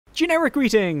Generic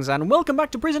greetings and welcome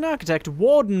back to Prison Architect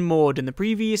Warden Mode. In the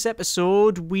previous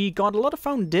episode we got a lot of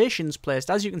foundations placed.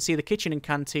 As you can see, the kitchen and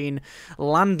canteen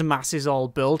landmass is all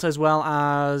built, as well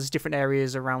as different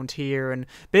areas around here and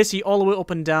basically all the way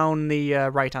up and down the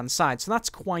right hand side, so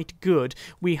that's quite good.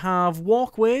 We have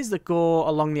walkways that go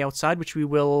along the outside, which we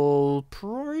will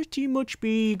pretty much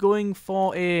be going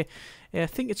for I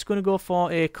think it's going to go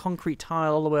for a concrete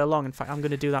tile all the way along. In fact, I'm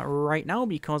going to do that right now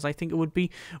because I think it would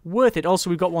be worth it. Also,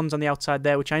 we've got ones on the outside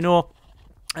there, which I know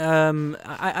I'm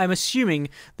assuming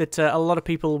that a lot of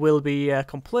people will be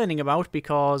complaining about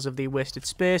because of the wasted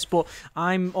space, but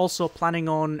I'm also planning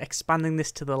on expanding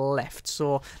this to the left,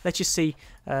 so let's just see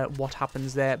what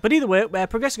happens there. But either way,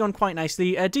 progressing on quite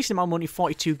nicely. A decent amount of money,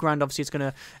 42 grand. Obviously, it's going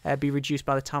to be reduced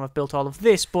by the time I've built all of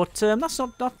this, but that's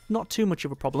not too much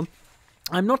of a problem.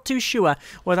 I'm not too sure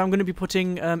whether I'm going to be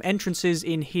putting entrances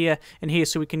in here and here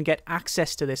so we can get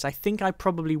access to this. I think I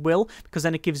probably will, because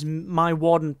then it gives my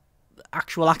warden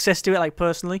actual access to it, like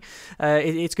personally.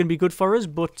 It's going to be good for us,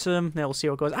 but yeah, we'll see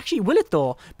how it goes. Actually, will it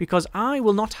though? Because I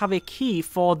will not have a key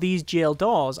for these jail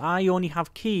doors. I only have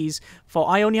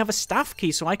a staff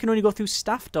key, so I can only go through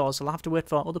staff doors, so I'll have to wait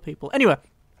for other people. Anyway,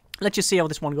 let's just see how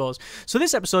this one goes. So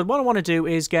this episode, what I want to do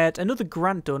is get another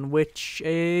grant done, which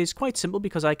is quite simple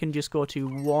because I can just go to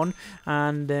 1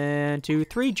 and then 2,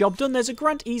 3. Job done. There's a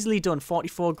grant easily done.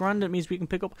 44 grand. That means we can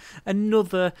pick up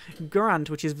another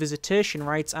grant, which is visitation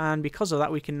rights. And because of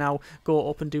that, we can now go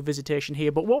up and do visitation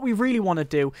here. But what we really want to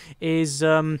do is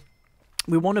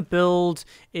we want to build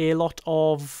a lot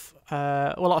of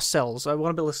cells. I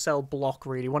want to build a cell block,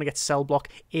 really. I want to get cell block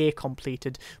A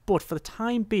completed. But for the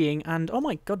time being, and oh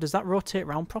my god, does that rotate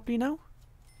around properly now?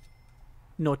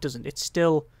 No, it doesn't. It's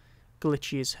still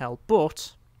glitchy as hell.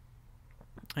 But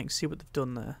I can see what they've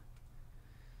done there.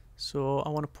 So I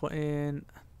want to put in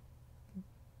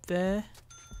there.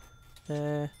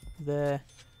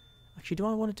 Actually, do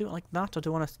I want to do it like that, or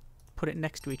do I want to put it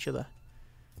next to each other?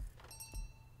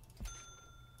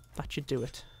 That should do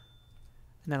it.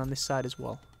 And then on this side as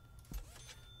well.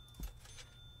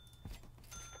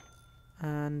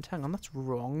 And hang on, that's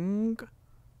wrong.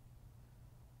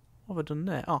 What have I done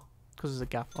there? Oh, because there's a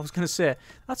gap. I was going to say,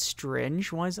 that's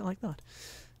strange. Why is it like that?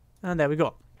 And there we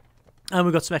go. And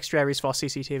we've got some extra areas for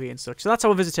CCTV and such. So that's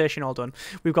our visitation all done.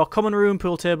 We've got common room,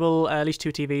 pool table, at least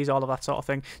 2 TVs, all of that sort of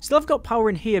thing. Still have got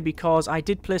power in here because I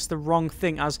did place the wrong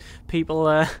thing, as people,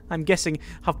 I'm guessing,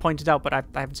 have pointed out, but I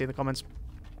haven't seen the comments.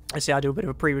 I see I do a bit of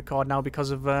a pre-record now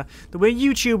because of the way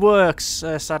YouTube works,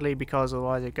 sadly, because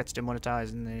otherwise it gets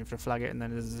demonetized and then you have to flag it and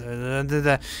then...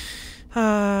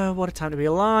 what a time to be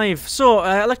alive. So,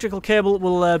 electrical cable,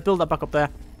 we'll build that back up there.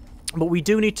 But we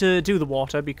do need to do the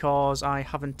water because I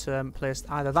haven't placed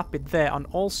either that bit there, and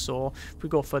also, if we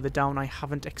go further down, I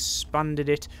haven't expanded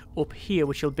it up here,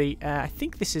 which will be, I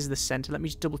think this is the center. Let me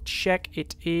just double check.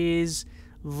 It is...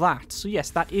 that. So yes,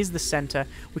 that is the center,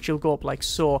 which will go up like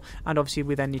so, and obviously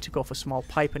we then need to go for small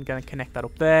pipe and gonna connect that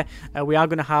up there. We are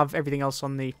going to have everything else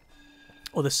on the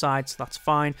other side, so that's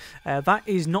fine. That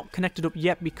is not connected up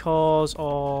yet because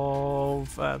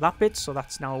of that bit, so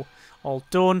that's now all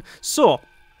done. So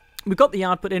we've got the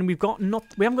yard put in. We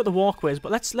haven't got the walkways,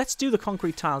 but let's do the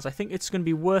concrete tiles. I think it's going to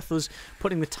be worth us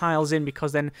putting the tiles in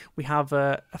because then we have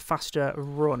a faster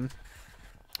run.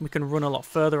 We can run a lot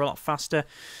further, a lot faster.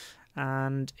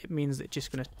 And it means that it's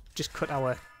going to cut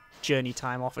our journey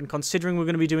time off. And considering we're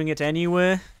going to be doing it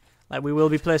anywhere, like we will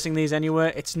be placing these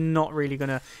anywhere, it's not really going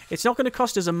to... It's not going to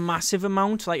cost us a massive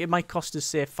amount. Like, it might cost us,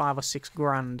 say, 5 or 6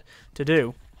 grand to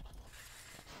do.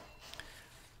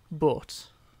 But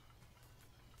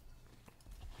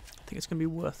I think it's going to be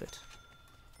worth it.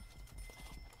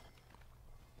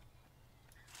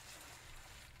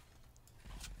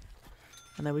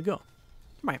 And there we go.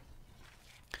 Right.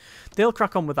 They'll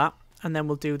crack on with that, and then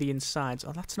we'll do the insides.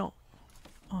 Oh, that's not...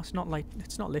 Oh, it's not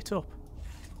lit up.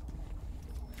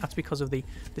 That's because of the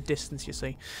distance, you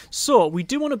see. So, we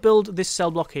do want to build this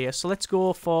cell block here. So, let's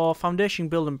go for foundation,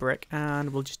 building brick,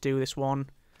 and we'll just do this one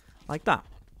like that.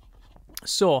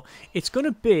 So, it's going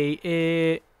to be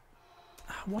a...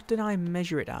 What did I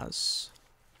measure it as?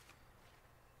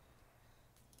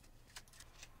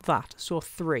 That. So,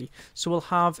 3. So, we'll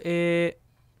have a...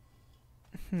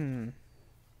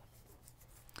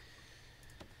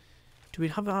 Do we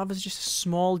have as just a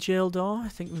small jail door? I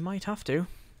think we might have to.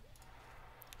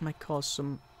 Might cause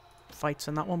some fights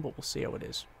on that one, but we'll see how it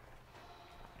is.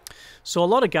 So a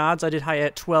lot of guards. I did hire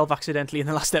 12 accidentally in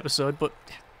the last episode, but,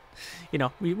 you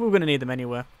know, we're going to need them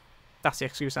anyway. That's the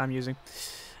excuse I'm using.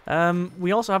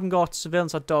 We also haven't got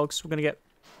surveillance or dogs. We're going to get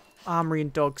armory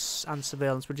and dogs and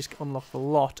surveillance. We'll just unlock the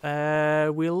lot.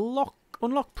 We'll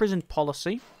unlock prison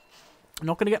policy. I'm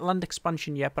not going to get land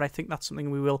expansion yet, but I think that's something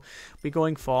we will be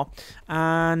going for.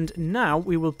 And now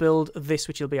we will build this,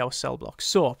 which will be our cell block.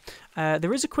 So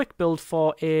there is a quick build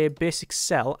for a basic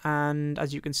cell, and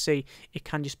as you can see, it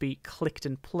can just be clicked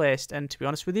and placed. And to be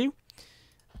honest with you,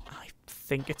 I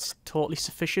think it's totally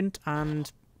sufficient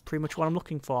and pretty much what I'm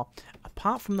looking for.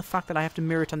 Apart from the fact that I have to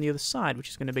mirror it on the other side, which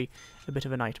is going to be a bit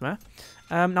of a nightmare.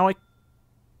 Now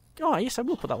oh yes, I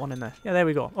will put that one in there. Yeah, there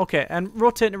we go. Okay, and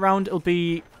rotating around, it won't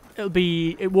be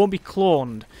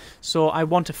cloned, so I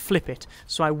want to flip it.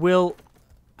 So I will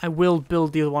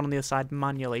build the other one on the other side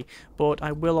manually, but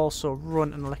I will also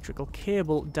run an electrical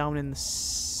cable down in the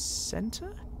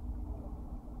center.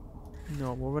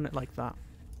 No, we'll run it like that.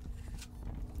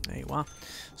 There you are.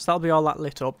 So that'll be all that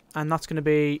lit up, and that's going to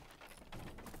be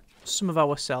some of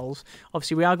our cells.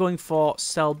 Obviously, we are going for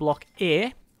cell block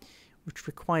A, which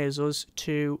requires us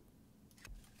to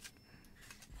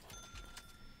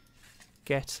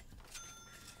get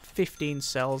 15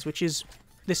 cells,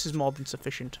 this is more than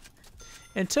sufficient.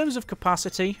 In terms of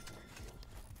capacity,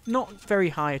 not very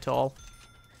high at all.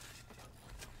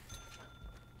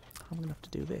 I'm going to have to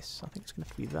do this. I think it's going to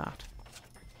have to be that.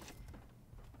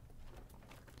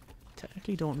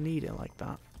 Technically don't need it like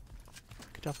that. I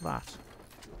could have that.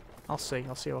 I'll see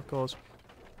how it goes.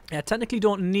 Yeah, technically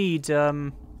don't need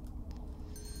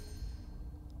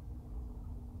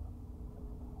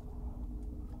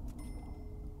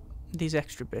these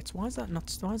extra bits. Why is that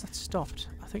stopped?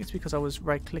 I think it's because I was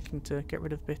right clicking to get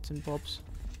rid of bits and bobs.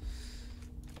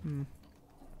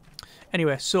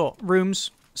 Anyway, so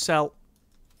rooms, cell.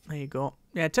 There you go.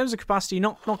 Yeah, in terms of capacity,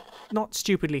 not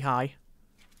stupidly high.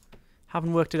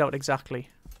 Haven't worked it out exactly.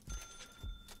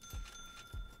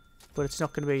 But it's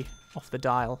not going to be off the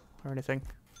dial or anything.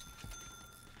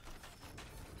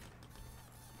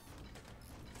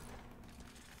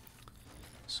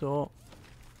 So,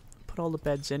 put all the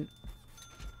beds in.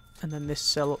 And then this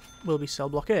cell will be cell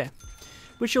block A.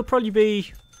 Which will probably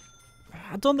be...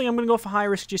 I don't think I'm going to go for high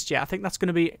risk just yet. I think that's going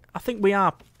to be... I think we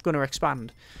are going to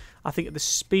expand. I think at the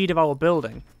speed of our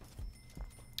building,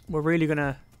 we're really going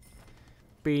to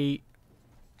be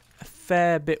a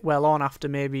fair bit well on after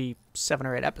maybe 7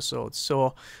 or 8 episodes.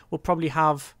 So we'll probably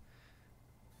have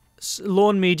low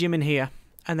and medium in here.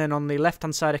 And then on the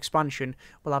left-hand side expansion,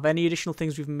 we'll have any additional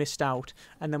things we've missed out.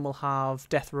 And then we'll have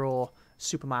death row,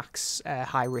 supermax,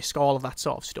 high risk, all of that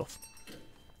sort of stuff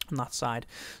on that side.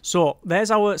 So there's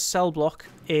our cell block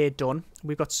A done.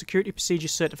 We've got security procedure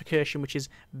certification, which is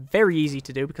very easy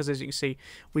to do because, as you can see,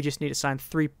 we just need to assign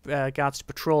 3 guards to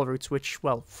patrol routes, which,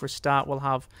 well, for a start, we'll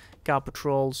have guard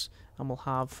patrols, and we'll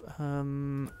have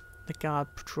the guard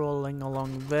patrolling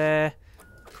along there,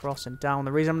 across and down.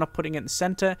 The reason I'm not putting it in the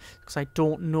centre is because I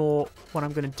don't know what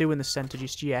I'm going to do in the centre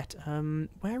just yet.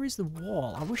 Where is the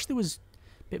wall? I wish there was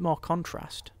a bit more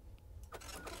contrast.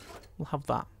 We'll have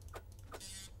that.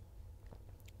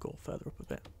 Go further up a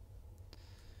bit.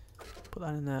 Put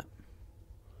that in there.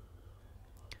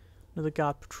 Another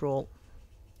guard patrol.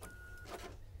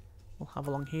 We'll have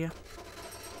along here.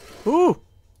 Ooh!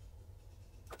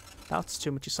 That's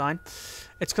too much a sign.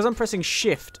 It's because I'm pressing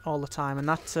shift all the time, and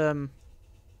that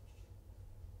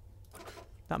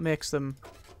makes them...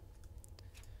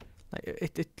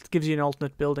 It gives you an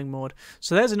alternate building mode.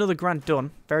 So there's another grant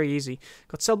done. Very easy.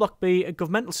 Got cell block B,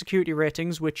 governmental security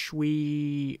ratings, which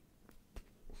I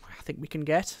think we can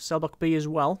get. Cell block B as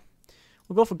well.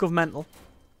 We'll go for governmental.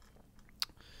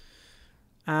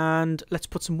 And let's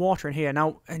put some water in here.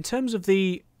 Now, in terms of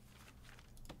the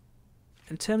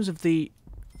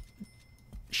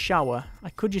shower, I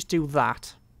could just do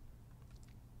that.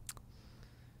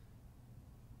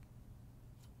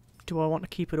 Do I want to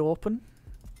keep it open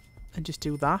and just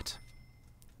do that?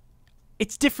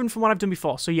 It's different from what I've done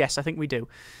before, so yes, I think we do.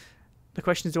 The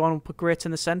question is, do I want to put grates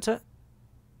in the centre?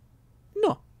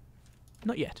 No.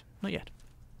 Not yet. Not yet.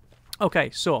 Okay,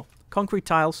 so, concrete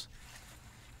tiles.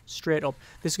 Straight up.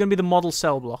 This is going to be the model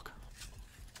cell block.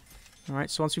 Alright,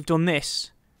 so once we've done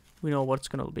this, we know what it's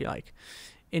going to be like.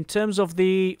 In terms of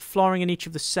the flooring in each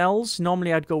of the cells,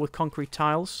 normally I'd go with concrete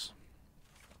tiles.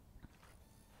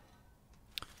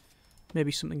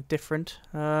 Maybe something different.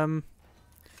 Can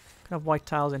have white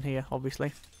tiles in here,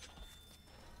 obviously.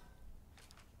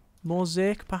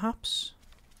 Mosaic, perhaps?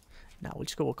 No, we'll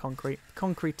just go with concrete.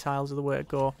 Concrete tiles are the way to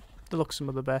go. They look some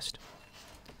of the best.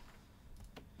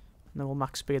 And then we'll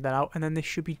max speed that out, and then this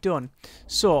should be done.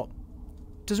 So,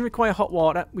 doesn't require hot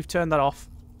water. We've turned that off.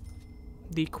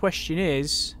 The question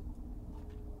is,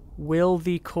 will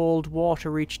the cold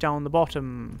water reach down the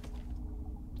bottom?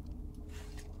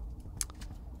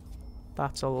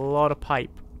 That's a lot of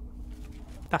pipe.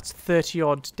 That's 30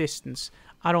 odd distance.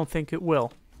 I don't think it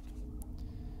will.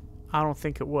 I don't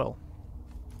think it will.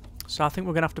 So I think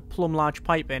we're going to have to plumb large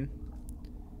pipe in.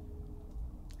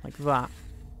 Like that.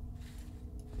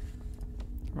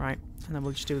 Right, and then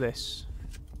we'll just do this.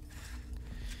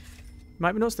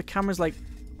 Might be notice the camera's like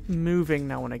moving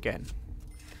now and again.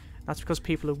 That's because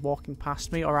people are walking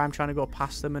past me, or I'm trying to go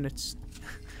past them and it's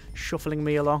shuffling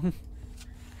me along.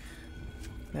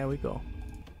 There we go.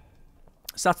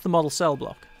 So that's the model cell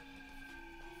block.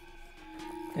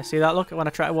 Yeah, see that? Look, when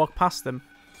I try to walk past them,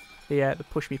 they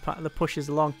pushes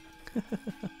along.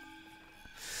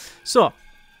 So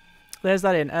there's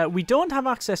that in. We don't have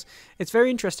access. It's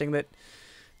very interesting that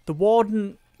the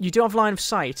warden, you do have line of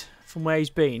sight from where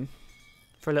he's been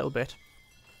for a little bit,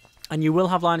 and you will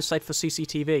have line of sight for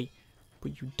CCTV,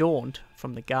 but you don't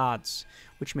from the guards,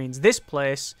 which means this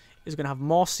place is going to have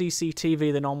more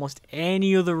CCTV than almost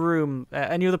any other room,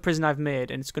 any other prison I've made,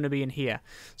 and it's going to be in here.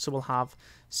 So we'll have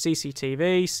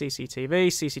CCTV, CCTV,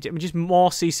 CCTV, just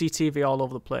more CCTV all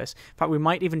over the place. In fact, we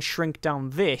might even shrink down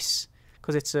this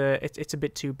because it's a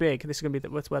bit too big. This is going to be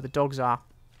where the dogs are.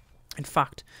 In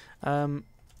fact,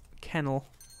 kennel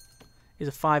is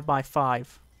a 5x5.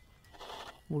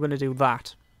 We're going to do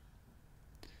that.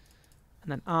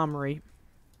 And then armory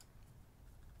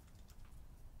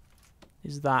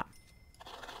is that.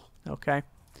 Okay.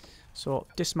 So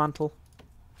dismantle.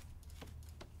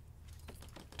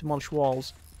 Demolish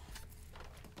walls.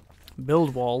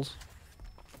 Build walls.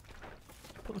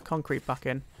 Put the concrete back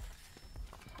in.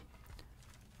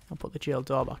 And put the jail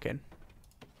door back in.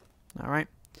 Alright.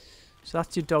 So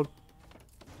that's your dog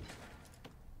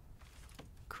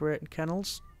crate and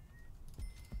kennels.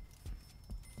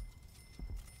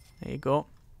 There you go.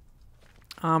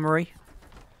 Armory.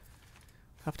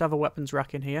 Have to have a weapons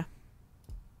rack in here.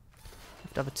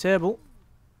 Have to have a table.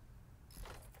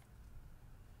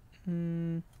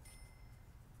 And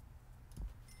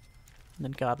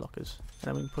then guard lockers. And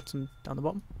then we can put some down the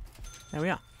bottom. There we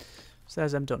are. So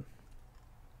there's them done.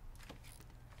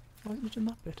 Why haven't we done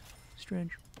that bit?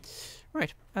 Strange.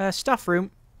 Right. Staff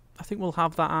room. I think we'll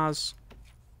have that as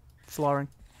flooring.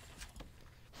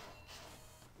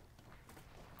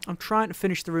 I'm trying to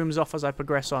finish the rooms off as I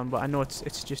progress on, but I know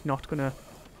it's just not gonna.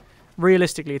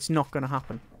 Realistically, it's not gonna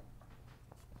happen.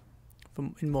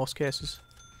 In most cases.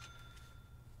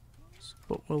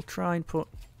 But we'll try and put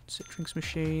Citrix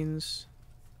machines,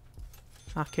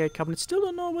 arcade cabinets. Still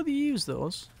don't know whether you use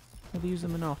those, whether you use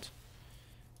them or not.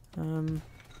 And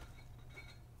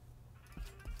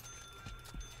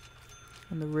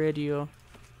the radio.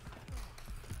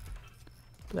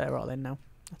 They're all in now.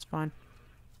 That's fine.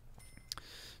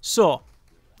 So,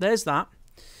 there's that.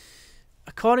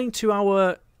 According to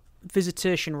our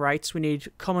visitation rights, we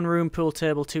need common room, pool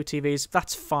table, 2 TVs.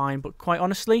 That's fine, but quite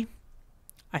honestly,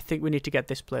 I think we need to get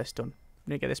this place done.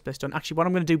 We need to get this place done. Actually, what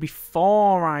I'm going to do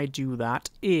before I do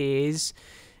that is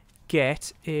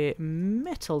get a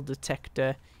metal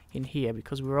detector in here,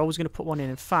 because we're always going to put one in.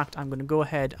 In fact, I'm going to go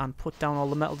ahead and put down all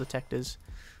the metal detectors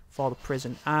for the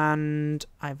prison. And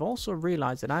I've also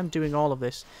realised that I'm doing all of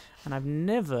this, and I've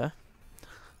never,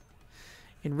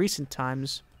 in recent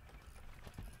times,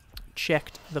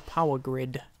 checked the power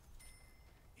grid.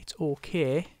 It's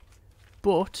okay,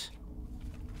 but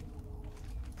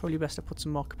probably best to put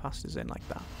some more capacitors in like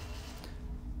that.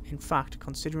 In fact,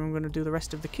 considering I'm going to do the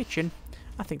rest of the kitchen,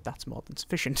 I think that's more than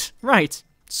sufficient. Right,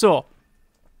 so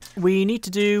we need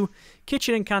to do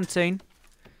kitchen and canteen.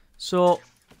 So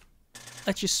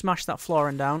let's just smash that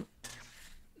flooring down.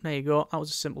 There you go. That was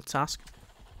a simple task.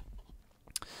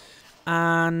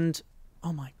 And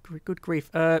oh my good grief.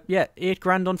 Yeah,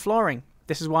 $8,000 on flooring.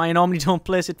 This is why I normally don't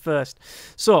place it first.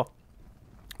 So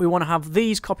we want to have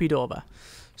these copied over.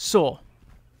 So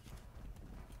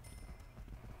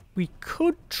we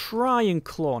could try and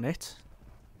clone it.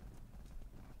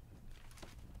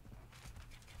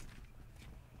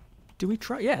 Do we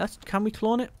try? Yeah, can we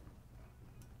clone it?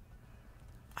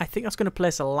 I think that's going to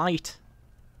place a light.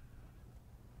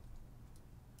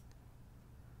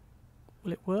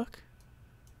 Will it work?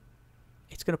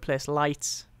 It's going to place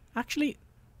lights. Actually,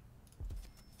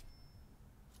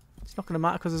 it's not going to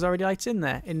matter because there's already lights in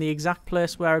there, in the exact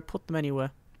place where I put them anywhere.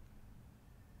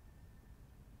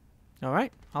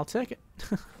 Alright, I'll take it.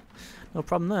 No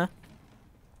problem there.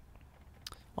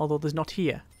 Although there's not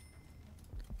here.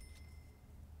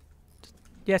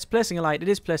 Yeah, it's placing a light. It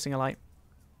is placing a light.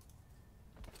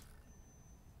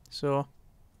 So,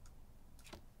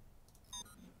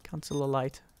 cancel the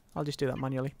light. I'll just do that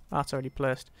manually. That's already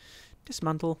placed.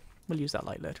 Dismantle. We'll use that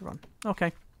light later on.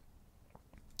 Okay.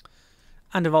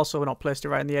 And I've also not placed it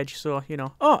right on the edge, so, you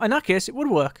know. Oh, in that case, it would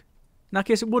work. In that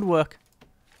case, it would work.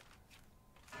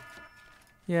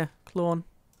 Yeah, clone.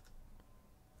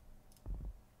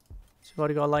 So we've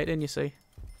already got a light in, you see.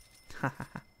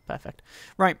 Perfect.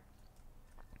 Right.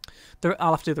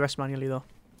 I'll have to do the rest manually, though.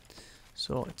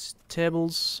 So it's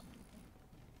tables.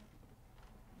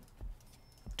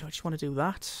 Do I just want to do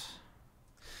that?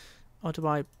 Or do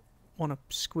I want to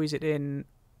squeeze it in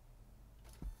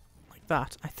like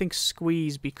that? I think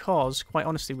squeeze because, quite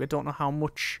honestly, we don't know how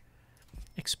much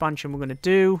expansion we're going to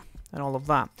do and all of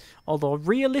that. Although,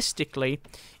 realistically,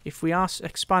 if we are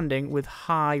expanding with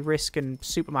high risk and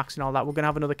supermax and all that, we're going to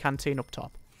have another canteen up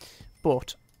top.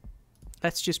 But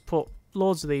let's just put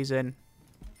loads of these in.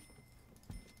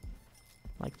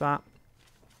 Like that.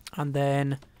 And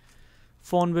then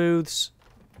phone booths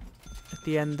at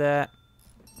the end there,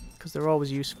 because they're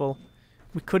always useful.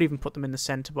 We could even put them in the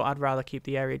centre, but I'd rather keep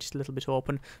the area just a little bit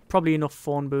open. Probably enough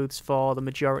phone booths for the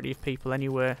majority of people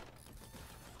anyway.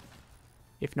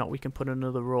 If not, we can put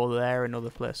another row there in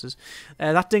other places.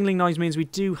 That dingling noise means we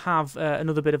do have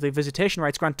another bit of the visitation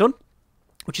rights grant done,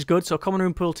 which is good. So common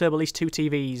room, pool table, at least 2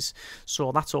 TVs.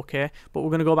 So that's okay. But we're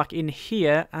going to go back in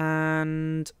here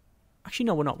and... Actually,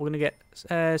 no, we're not. We're going to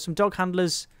get some dog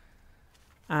handlers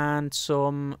and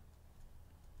some...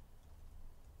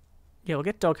 Yeah, we'll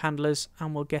get dog handlers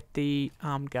and we'll get the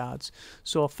armed guards.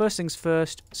 So first things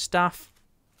first, staff,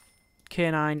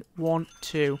 K9, 1,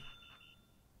 2,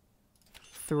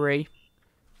 3.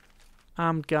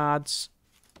 Armed guards.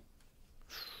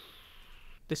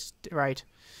 Right.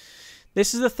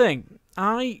 This is the thing.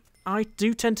 I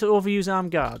do tend to overuse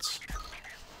armed guards.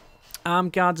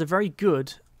 Armed guards are very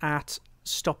good at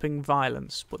stopping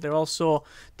violence, but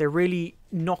they really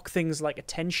knock things like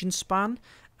attention span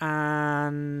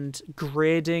and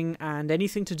grading and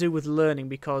anything to do with learning,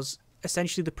 because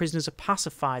essentially the prisoners are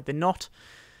pacified.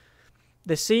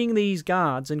 They're seeing these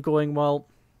guards and going, well,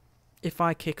 if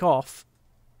I kick off,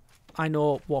 I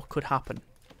know what could happen.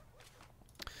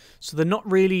 So they're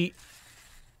not really,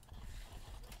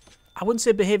 I wouldn't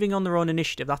say behaving on their own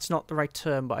initiative, that's not the right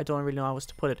term, but I don't really know how else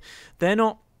to put it. They're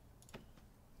not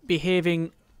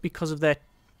behaving because of their,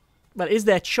 well, it is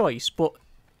their choice, but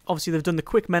obviously they've done the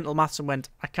quick mental maths and went,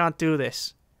 I can't do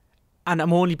this, and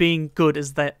I'm only being good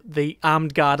as the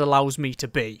armed guard allows me to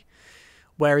be.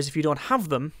 Whereas if you don't have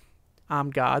them,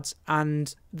 armed guards,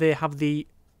 and they have the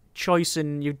choice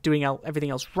and you're doing everything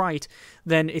else right,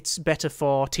 then it's better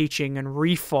for teaching and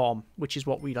reform, which is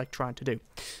what we like trying to do.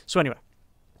 So anyway,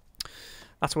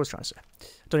 that's what I was trying to say.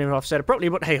 Don't even know if I've said it properly,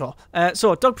 but hey ho.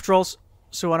 So dog patrols.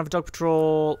 So I want to have a dog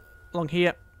patrol along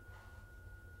here.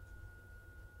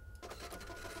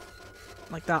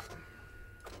 Like that.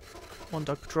 1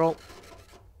 dog patrol.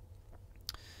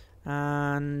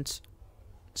 And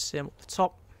same up the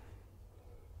top.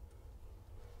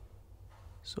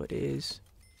 So it is...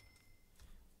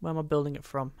 Where am I building it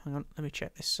from? Hang on, let me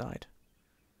check this side.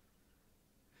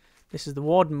 This is the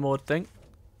warden mode thing.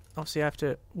 Obviously I have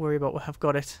to worry about where I've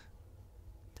got it.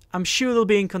 I'm sure there'll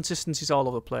be inconsistencies all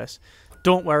over the place.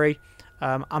 Don't worry.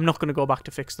 I'm not going to go back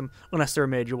to fix them unless they're a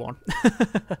major one.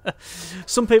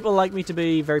 Some people like me to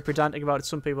be very pedantic about it.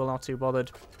 Some people are not too bothered.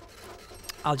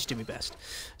 I'll just do my best.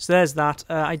 So there's that.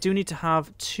 I do need to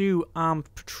have 2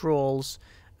 armed patrols.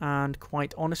 And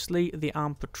quite honestly, the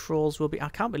armed patrols will be... I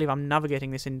can't believe I'm navigating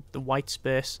this in the white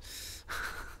space.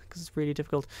 Because it's really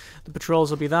difficult. The patrols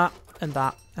will be that. And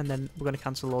then we're going to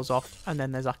cancel those off. And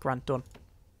then there's that grant done.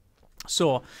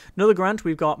 So, another grant.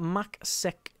 We've got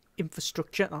MaxSec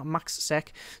infrastructure, MaxSec,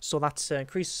 so that's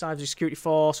increased size of the security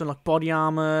force, and like body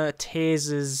armor,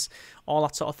 tasers, all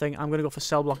that sort of thing. I'm going to go for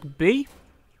cell block B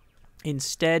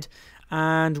instead,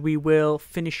 and we will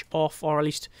finish off, or at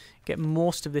least get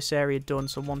most of this area done.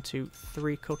 So 1, 2,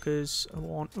 3 cookers,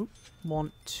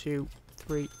 1, 2,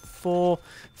 3, 4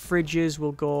 fridges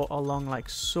will go along like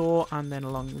so, and then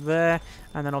along there,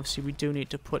 and then obviously we do need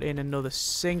to put in another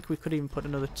sink. We could even put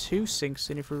another 2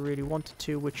 sinks in if we really wanted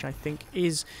to, which I think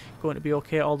is going to be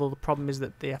okay, although the problem is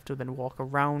that they have to then walk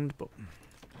around, but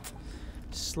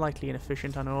slightly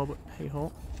inefficient, I know, but hey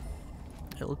ho,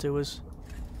 it'll do us.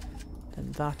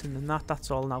 Then that, and then that.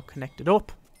 That's all now connected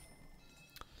up.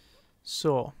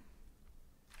 So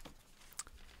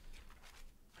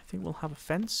I think we'll have a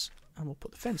fence, and we'll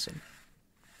put the fence in.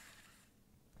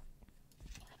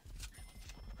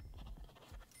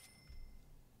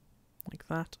 Like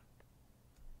that.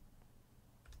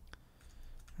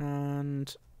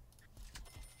 And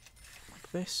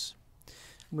like this.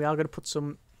 We are going to put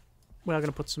some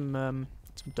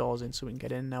doors in so we can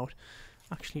get in and out.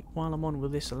 Actually, while I'm on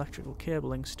with this electrical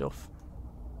cabling stuff,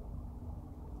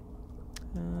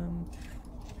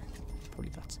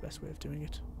 probably that's the best way of doing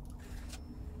it.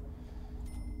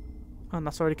 And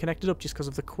that's already connected up just because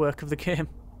of the quirk of the game.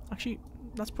 Actually,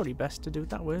 that's probably best to do it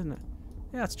that way, isn't it?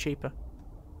 Yeah, it's cheaper.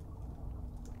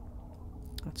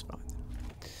 That's fine.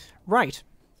 Right.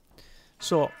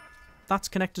 So, that's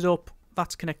connected up.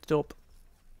 That's connected up.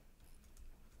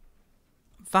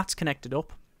 That's connected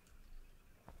up.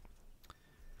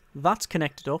 That's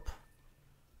connected up.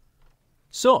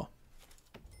 So,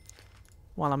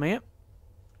 while I'm here,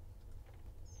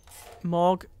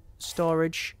 morgue,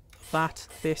 storage, that,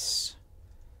 this,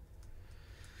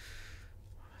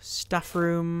 staff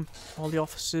room, all the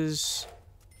offices,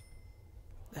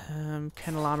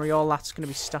 kennel armory, all that's going to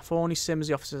be staff only, same as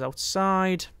the offices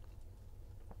outside.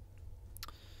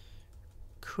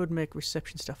 Could make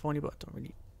reception staff only, but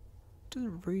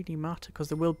doesn't really matter because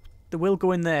they will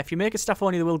go in there. If you make it staff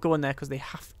only, they will go in there because they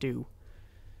have to.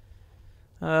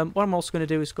 What I'm also going to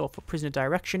do is go for prisoner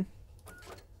direction.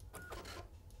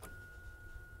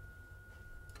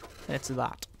 It's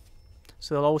that.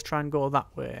 So they'll always try and go that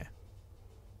way.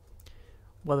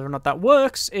 Whether or not that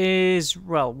works is,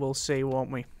 well, we'll see,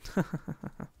 won't we? Oh,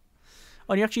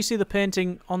 and you actually see the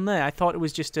painting on there. I thought it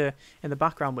was just in the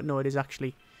background, but no, it is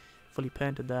actually fully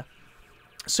painted there.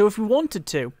 So if we wanted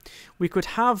to, we could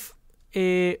have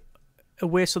a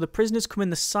way so the prisoners come in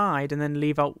the side and then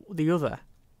leave out the other.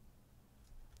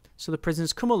 So the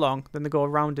prisoners come along, then they go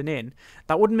around and in.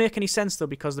 That wouldn't make any sense, though,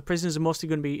 because the prisoners are mostly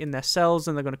going to be in their cells,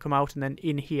 and they're going to come out and then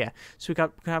in here. So we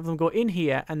can have them go in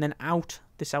here and then out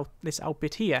this out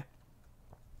bit here.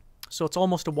 So it's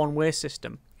almost a one-way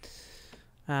system.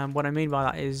 What I mean by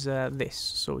that is this.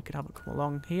 So we could have it come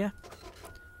along here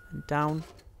and down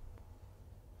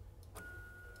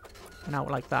and out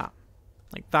like that.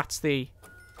 Like, that's the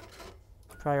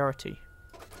priority.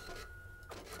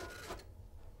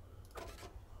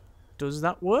 Does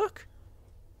that work?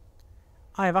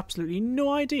 I have absolutely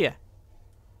no idea.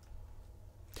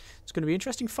 It's going to be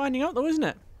interesting finding out, though, isn't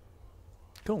it?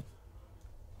 Cool.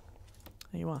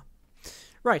 There you are.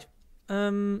 Right.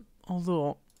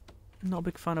 Although, not a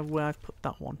big fan of where I've put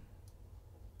that one.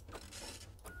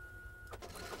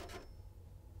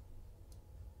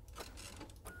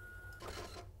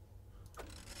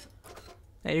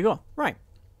 There you go. Right.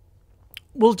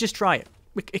 We'll just try it.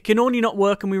 It can only not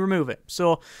work and we remove it.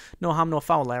 So, no harm, no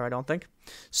foul there, I don't think.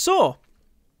 So,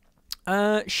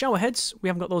 shower heads. We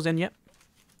haven't got those in yet.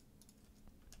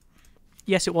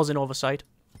 Yes, it was an oversight.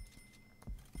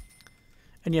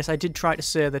 And yes, I did try to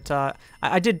say that...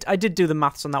 I did do the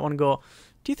maths on that one and go,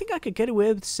 do you think I could get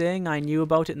away with saying I knew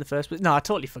about it in the first place? No, I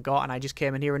totally forgot and I just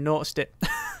came in here and noticed it.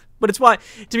 But it's why,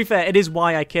 to be fair, it is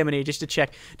why I came in here, just to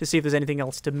check to see if there's anything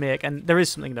else to make. And there is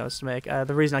something else to make.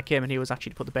 The reason I came in here was actually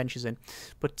to put the benches in.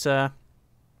 But, yeah.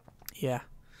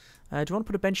 Do you want to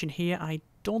put a bench in here? I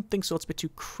don't think so. It's a bit too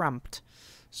cramped.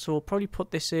 So we'll probably put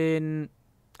this in...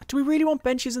 Do we really want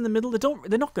benches in the middle?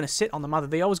 They're not going to sit on them, either.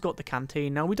 They always got the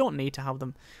canteen. Now, we don't need to have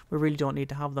them. We really don't need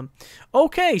to have them.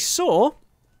 Okay, so...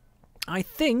 I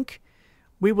think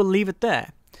we will leave it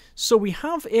there. So we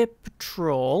have a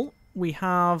patrol... We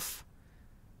have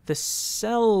the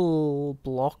cell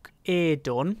block A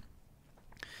done.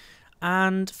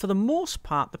 And for the most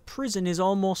part, the prison is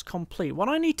almost complete. What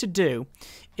I need to do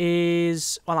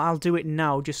is... Well, I'll do it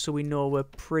now just so we know we're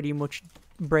pretty much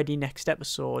ready next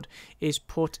episode. Is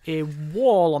put a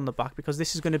wall on the back because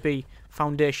this is going to be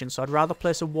foundation. So I'd rather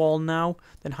place a wall now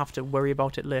than have to worry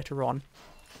about it later on.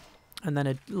 And then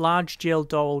a large jail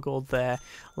door will go there.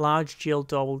 Large jail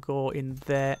door will go in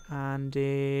there and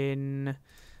in...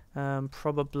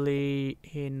 probably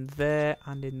in there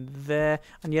and in there.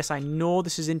 And yes, I know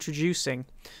this is introducing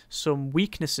some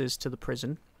weaknesses to the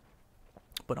prison.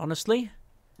 But honestly,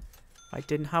 if I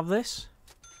didn't have this,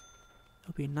 it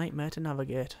would be a nightmare to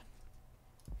navigate.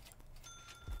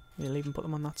 We'll even put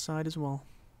them on that side as well.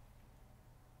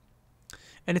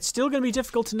 And it's still going to be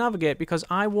difficult to navigate because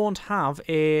I won't have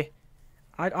a...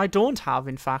 I don't have,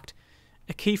 in fact,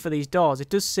 a key for these doors. It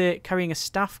does say carrying a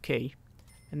staff key,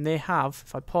 and they have,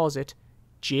 if I pause it,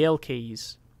 jail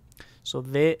keys. So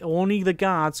only the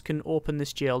guards can open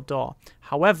this jail door.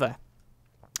 However,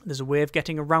 there's a way of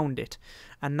getting around it,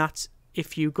 and that's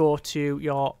if you go to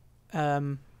your,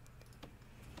 where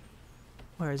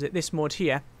is it? This mode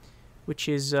here, which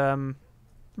is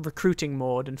recruiting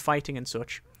mode and fighting and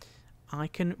such. I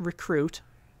can recruit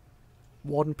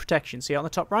Warden Protection. See on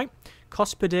the top right?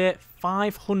 Cost per day,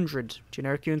 500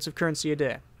 generic units of currency a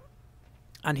day.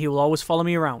 And he will always follow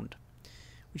me around,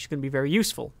 which is going to be very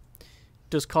useful. It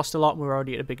does cost a lot, and we're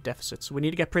already at a big deficit. So we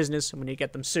need to get prisoners, and we need to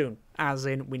get them soon. As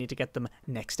in, we need to get them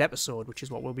next episode, which is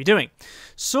what we'll be doing.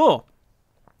 So,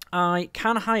 I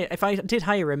can hire... If I did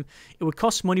hire him, it would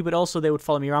cost money, but also they would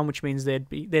follow me around, which means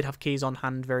they'd have keys on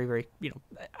hand very, very, you know,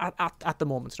 at the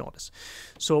moment's notice.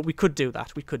 So we could do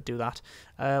that. We could do that.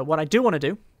 What I do want to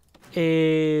do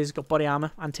is got body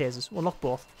armor and tasers. We'll unlock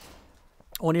both.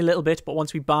 Only a little bit, but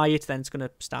once we buy it, then it's going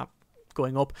to start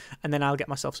going up, and then I'll get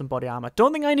myself some body armor.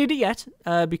 Don't think I need it yet,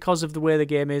 because of the way the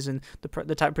game is and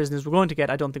the type of prisoners we're going to get.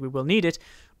 I don't think we will need it,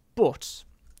 but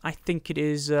I think it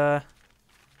is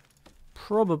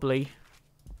probably...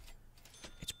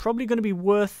 It's probably going to be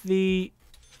worth the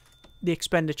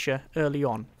expenditure early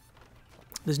on.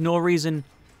 There's no reason...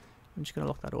 I'm just going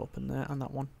to lock that open there on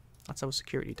that one. That's our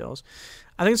security doors.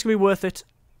 I think it's going to be worth it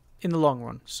in the long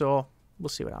run, so we'll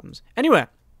see what happens. Anyway,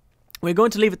 we're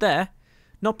going to leave it there.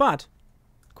 Not bad.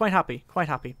 Quite happy, quite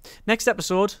happy. Next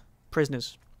episode,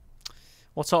 prisoners.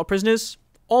 What sort of prisoners?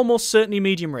 Almost certainly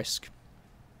medium risk.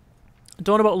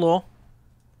 Don't know about low.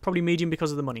 Probably medium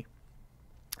because of the money.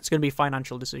 It's going to be a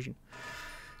financial decision.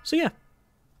 So yeah,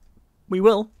 we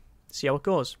will see how it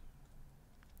goes.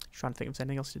 Trying to think if there's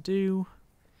anything else to do.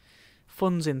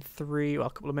 Funds in a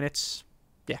couple of minutes.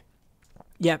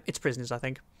 Yeah, it's prisoners, I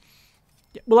think.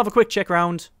 Yeah, we'll have a quick check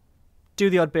around, do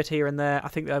the odd bit here and there. I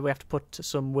think that we have to put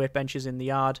some weight benches in the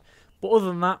yard. But other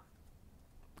than that,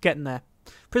 getting there.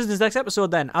 Prisoners next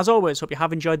episode then. As always, hope you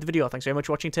have enjoyed the video. Thanks very much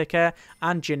for watching. Take care.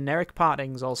 And generic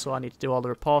partings. Also, I need to do all the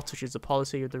reports, which is the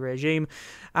policy of the regime.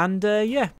 And yeah,